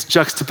 So you get this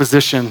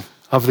juxtaposition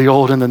of the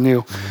old and the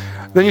new.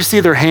 Then you see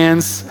their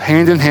hands,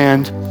 hand in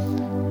hand.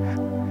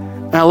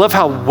 And I love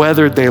how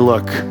weathered they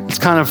look.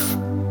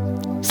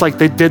 It's like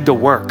they did the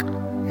work,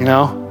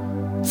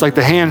 It's like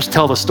the hands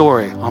tell the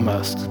story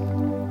almost.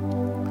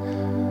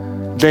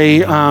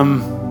 They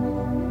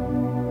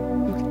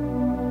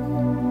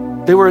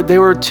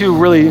were two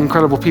really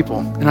incredible people.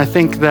 And I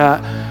think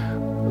that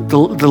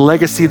the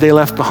legacy they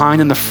left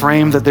behind and the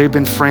frame that they've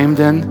been framed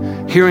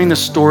in, hearing the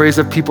stories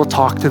of people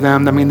talk to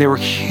them. I mean, they were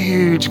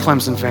huge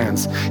Clemson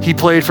fans. He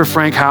played for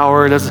Frank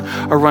Howard as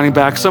a running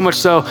back, so much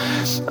so,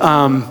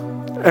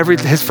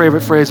 his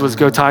favorite phrase was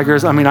 "Go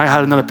Tigers." I mean, I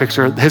had another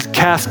picture. His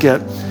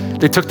casket,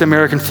 they took the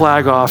American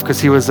flag off because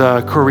he was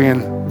a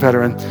Korean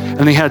veteran,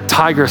 and he had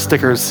tiger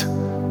stickers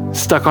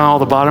stuck on all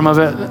the bottom of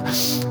it.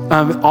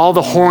 All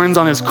the horns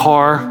on his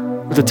car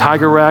with the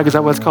tiger rag, is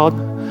that what it's called?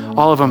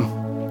 All of them.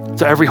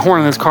 So every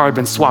horn on his car had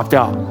been swapped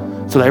out.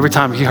 So that every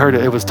time he heard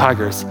it, it was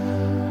Tigers.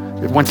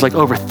 It went to like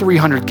over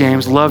 300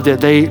 games, loved it.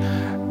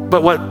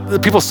 But what the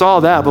people saw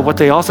that, but what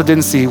they also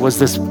didn't see was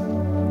this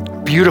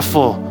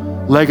beautiful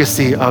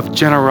legacy of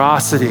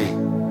generosity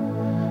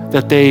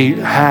that they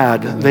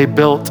had. They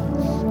built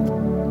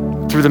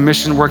through the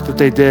mission work that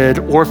they did,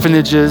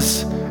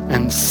 orphanages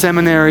and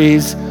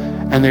seminaries,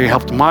 and they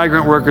helped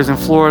migrant workers in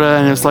Florida.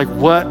 And it's like,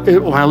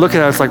 when I look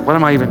at it, it's like, what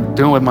am I even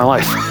doing with my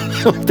life?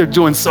 They're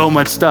doing so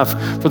much stuff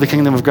for the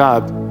kingdom of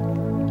God.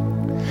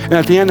 And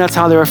at the end, that's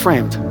how they were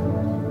framed.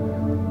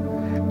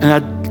 And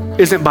that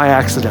isn't by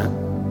accident.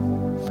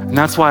 And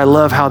that's why I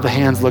love how the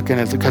hands look in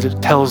it, because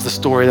it tells the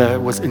story that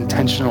it was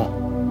intentional.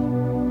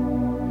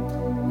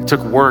 It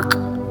took work, it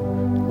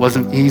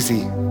wasn't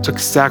easy, it took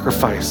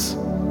sacrifice.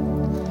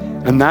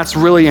 And that's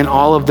really in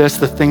all of this,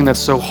 the thing that's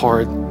so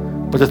hard,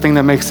 but the thing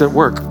that makes it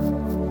work,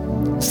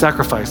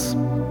 sacrifice.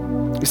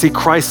 You see,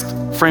 Christ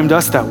framed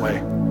us that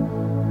way.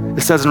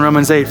 It says in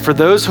Romans 8, for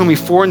those whom he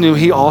foreknew,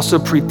 he also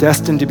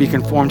predestined to be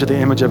conformed to the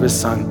image of his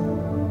son.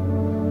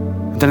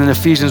 And then in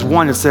Ephesians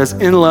 1, it says,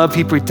 in love,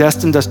 he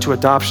predestined us to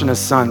adoption as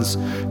sons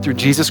through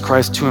Jesus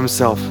Christ to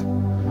himself,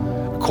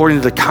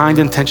 according to the kind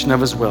intention of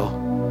his will,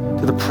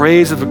 to the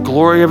praise of the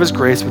glory of his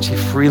grace, which he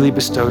freely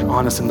bestowed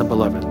on us in the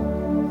beloved.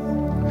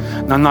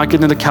 Now, I'm not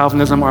getting into the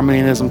Calvinism,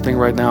 Arminianism thing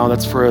right now.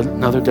 That's for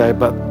another day.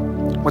 But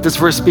what this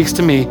verse speaks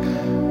to me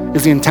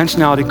is the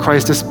intentionality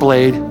Christ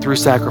displayed through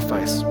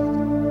sacrifice.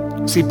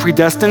 See,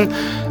 predestined,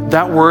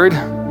 that word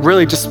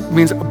really just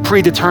means a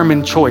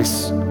predetermined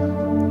choice.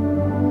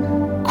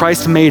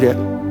 Christ made it.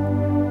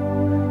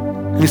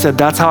 And he said,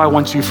 that's how I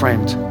want you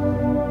framed.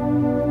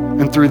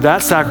 And through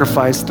that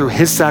sacrifice, through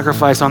his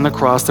sacrifice on the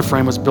cross, the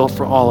frame was built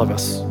for all of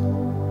us.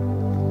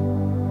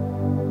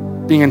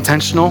 Being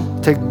intentional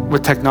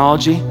with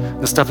technology,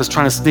 the stuff that's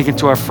trying to sneak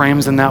into our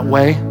frames in that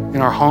way,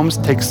 in our homes,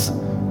 takes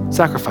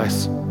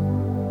sacrifice.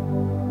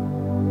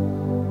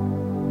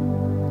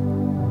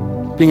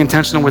 Being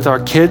intentional with our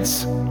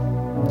kids,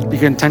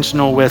 being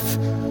intentional with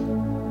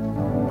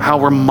how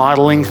we're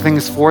modeling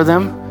things for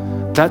them,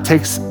 that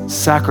takes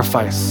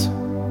sacrifice.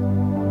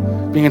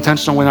 Being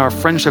intentional with our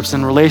friendships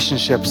and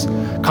relationships,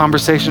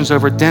 conversations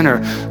over dinner,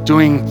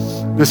 doing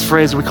this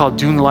phrase we call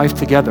doing life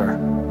together.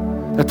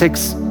 That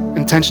takes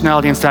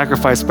intentionality and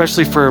sacrifice,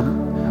 especially for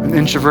an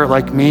introvert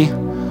like me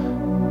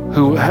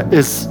who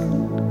is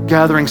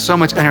gathering so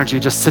much energy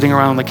just sitting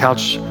around on the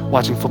couch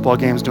watching football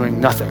games doing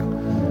nothing.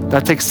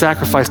 That takes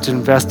sacrifice to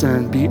invest in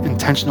and be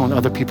intentional in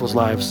other people's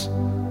lives.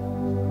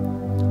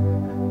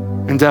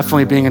 And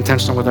definitely being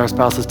intentional with our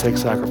spouses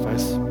takes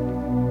sacrifice.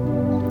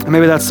 And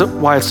maybe that's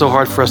why it's so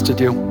hard for us to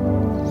do.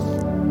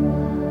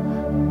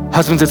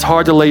 Husbands, it's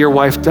hard to lay your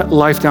life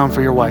down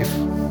for your wife.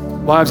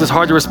 Wives, it's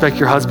hard to respect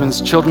your husbands.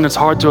 Children, it's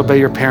hard to obey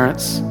your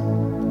parents.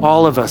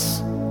 All of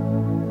us.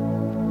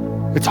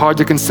 It's hard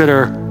to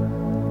consider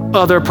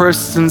other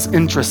person's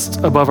interests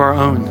above our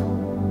own.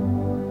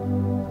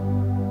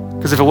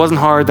 Because if it wasn't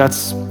hard,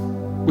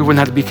 we wouldn't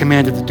have to be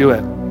commanded to do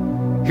it.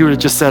 He would have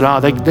just said,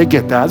 they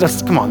get that.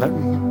 Come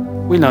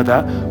on, we know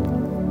that.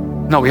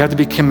 No, we have to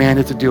be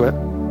commanded to do it.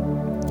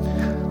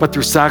 but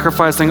through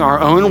sacrificing our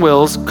own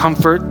wills,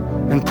 comfort,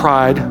 and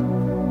pride,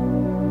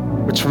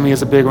 which for me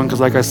is a big one because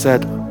like I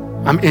said,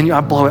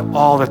 I blow it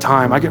all the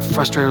time. I get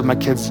frustrated with my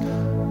kids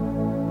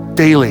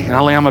daily, and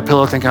I lay on my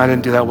pillow thinking I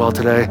didn't do that well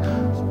today.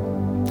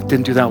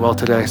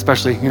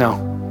 Especially,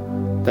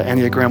 the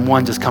Enneagram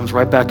 1 just comes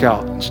right back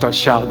out and starts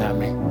shouting at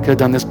me. Could have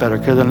done this better,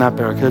 could have done that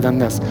better, could have done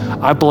this.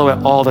 I blow it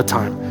all the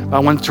time. But I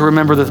want to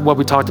remember what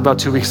we talked about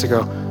 2 weeks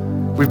ago.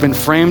 We've been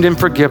framed in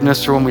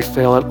forgiveness for when we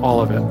fail at all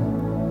of it.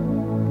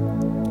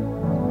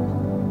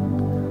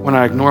 When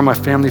I ignore my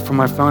family from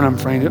my phone, I'm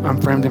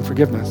framed in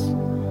forgiveness.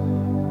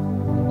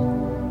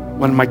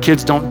 When my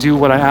kids don't do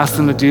what I asked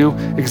them to do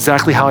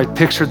exactly how I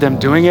pictured them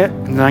doing it,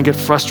 and then I get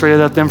frustrated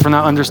at them for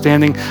not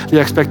understanding the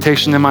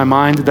expectation in my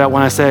mind that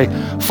when I say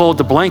fold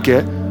the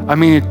blanket, I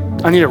need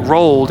it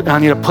rolled and I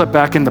need it put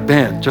back in the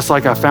bin, just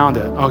like I found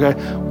it, okay?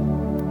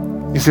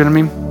 You see what I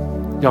mean?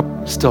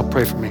 Y'all still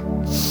pray for me.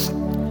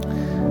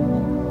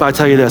 But I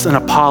tell you this, an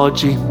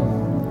apology,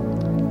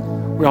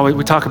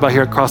 we talk about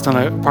here at Crosstown,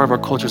 a part of our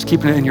culture is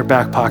keeping it in your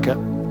back pocket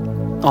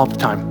all the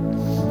time.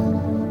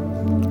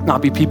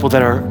 Not be people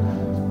that are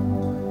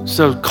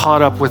so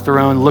caught up with their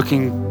own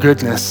looking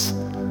goodness,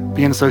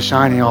 being so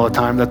shiny all the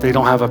time that they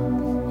don't have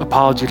an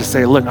apology to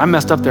say, look, I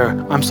messed up there.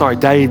 I'm sorry,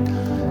 Daddy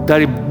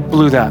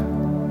blew that.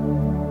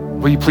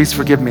 Will you please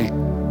forgive me?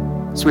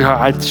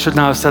 Sweetheart, I should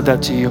not have said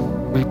that to you.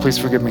 Will you please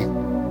forgive me?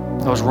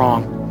 That was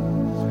wrong.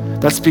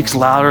 That speaks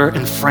louder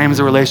and frames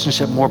a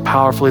relationship more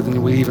powerfully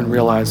than we even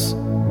realize.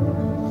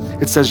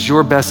 It says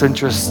your best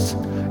interests,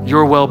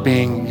 your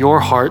well-being, your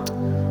heart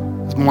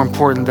is more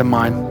important than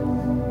mine.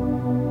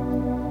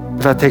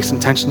 But that takes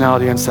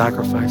intentionality and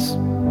sacrifice.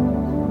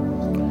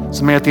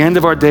 So may at the end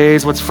of our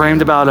days, what's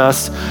framed about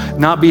us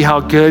not be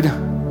how good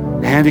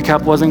your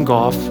handicap was in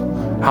golf,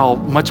 how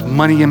much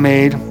money you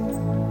made,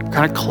 what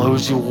kind of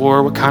clothes you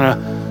wore, what kind of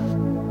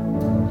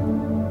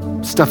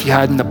stuff you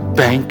had in the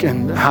bank,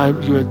 and how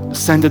you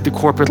ascended the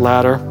corporate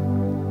ladder.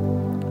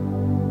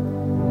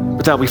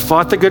 But that we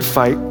fought the good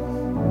fight.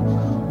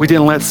 We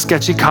didn't let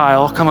sketchy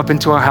Kyle come up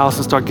into our house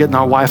and start getting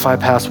our Wi-Fi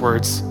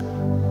passwords.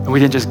 And we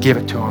didn't just give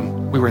it to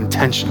him. We were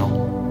intentional.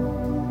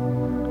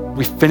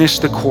 We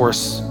finished the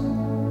course.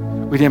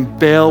 We didn't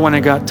bail when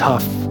it got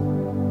tough.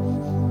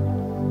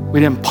 We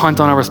didn't punt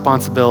on our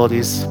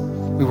responsibilities.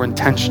 We were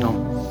intentional.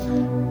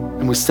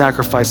 And we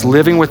sacrificed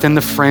living within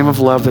the frame of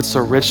love that's so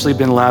richly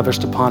been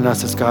lavished upon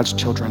us as God's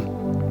children.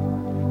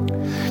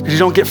 Because you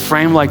don't get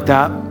framed like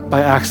that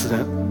by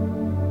accident.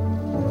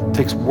 It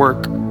takes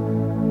work.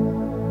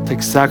 It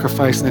takes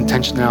sacrifice and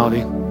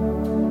intentionality.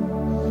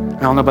 And I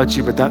don't know about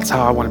you, but that's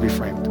how I want to be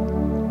framed.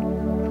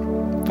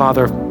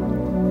 Father,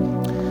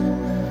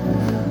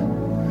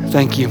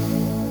 thank you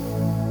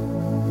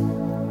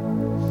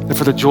that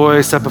for the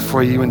joy set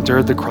before you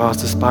endured the cross,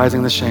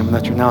 despising the shame, and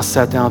that you're now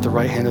sat down at the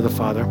right hand of the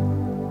Father.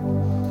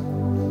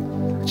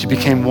 That you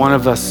became one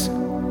of us,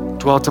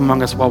 dwelt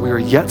among us while we were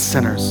yet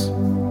sinners.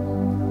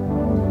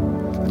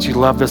 That you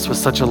loved us with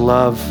such a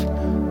love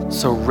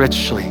so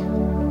richly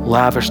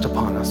lavished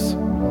upon us,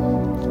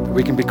 that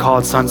we can be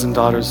called sons and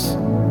daughters.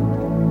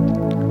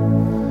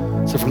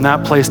 So from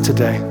that place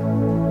today,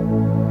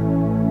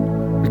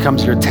 we come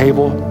to your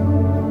table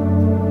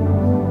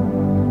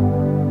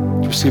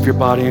to receive your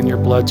body and your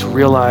blood, to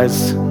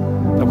realize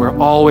that we're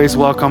always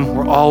welcome,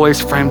 we're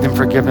always framed in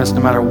forgiveness no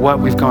matter what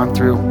we've gone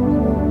through.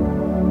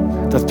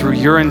 That through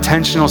your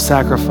intentional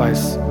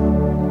sacrifice,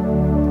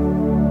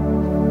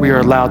 we are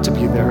allowed to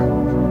be there,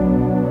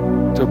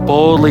 to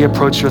boldly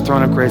approach your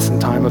throne of grace in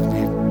time of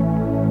need.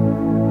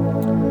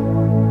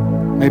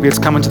 Maybe it's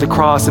coming to the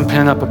cross and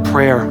penning up a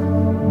prayer.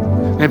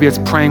 Maybe it's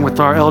praying with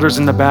our elders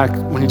in the back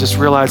when you just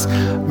realize,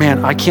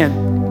 man, I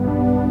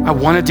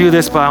want to do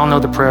this, but I don't know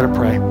the prayer to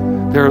pray.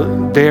 They're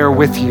there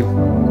with you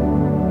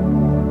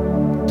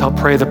to help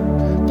pray the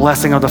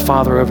blessing of the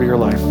Father over your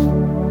life.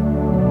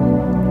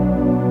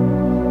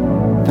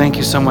 Thank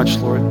you so much,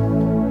 Lord.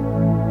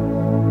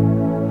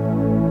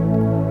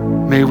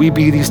 May we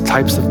be these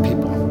types of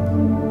people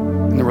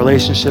in the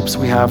relationships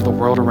we have, the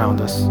world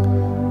around us,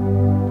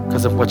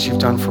 because of what you've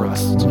done for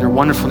us. It's in your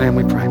wonderful name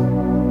we pray.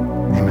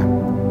 Amen.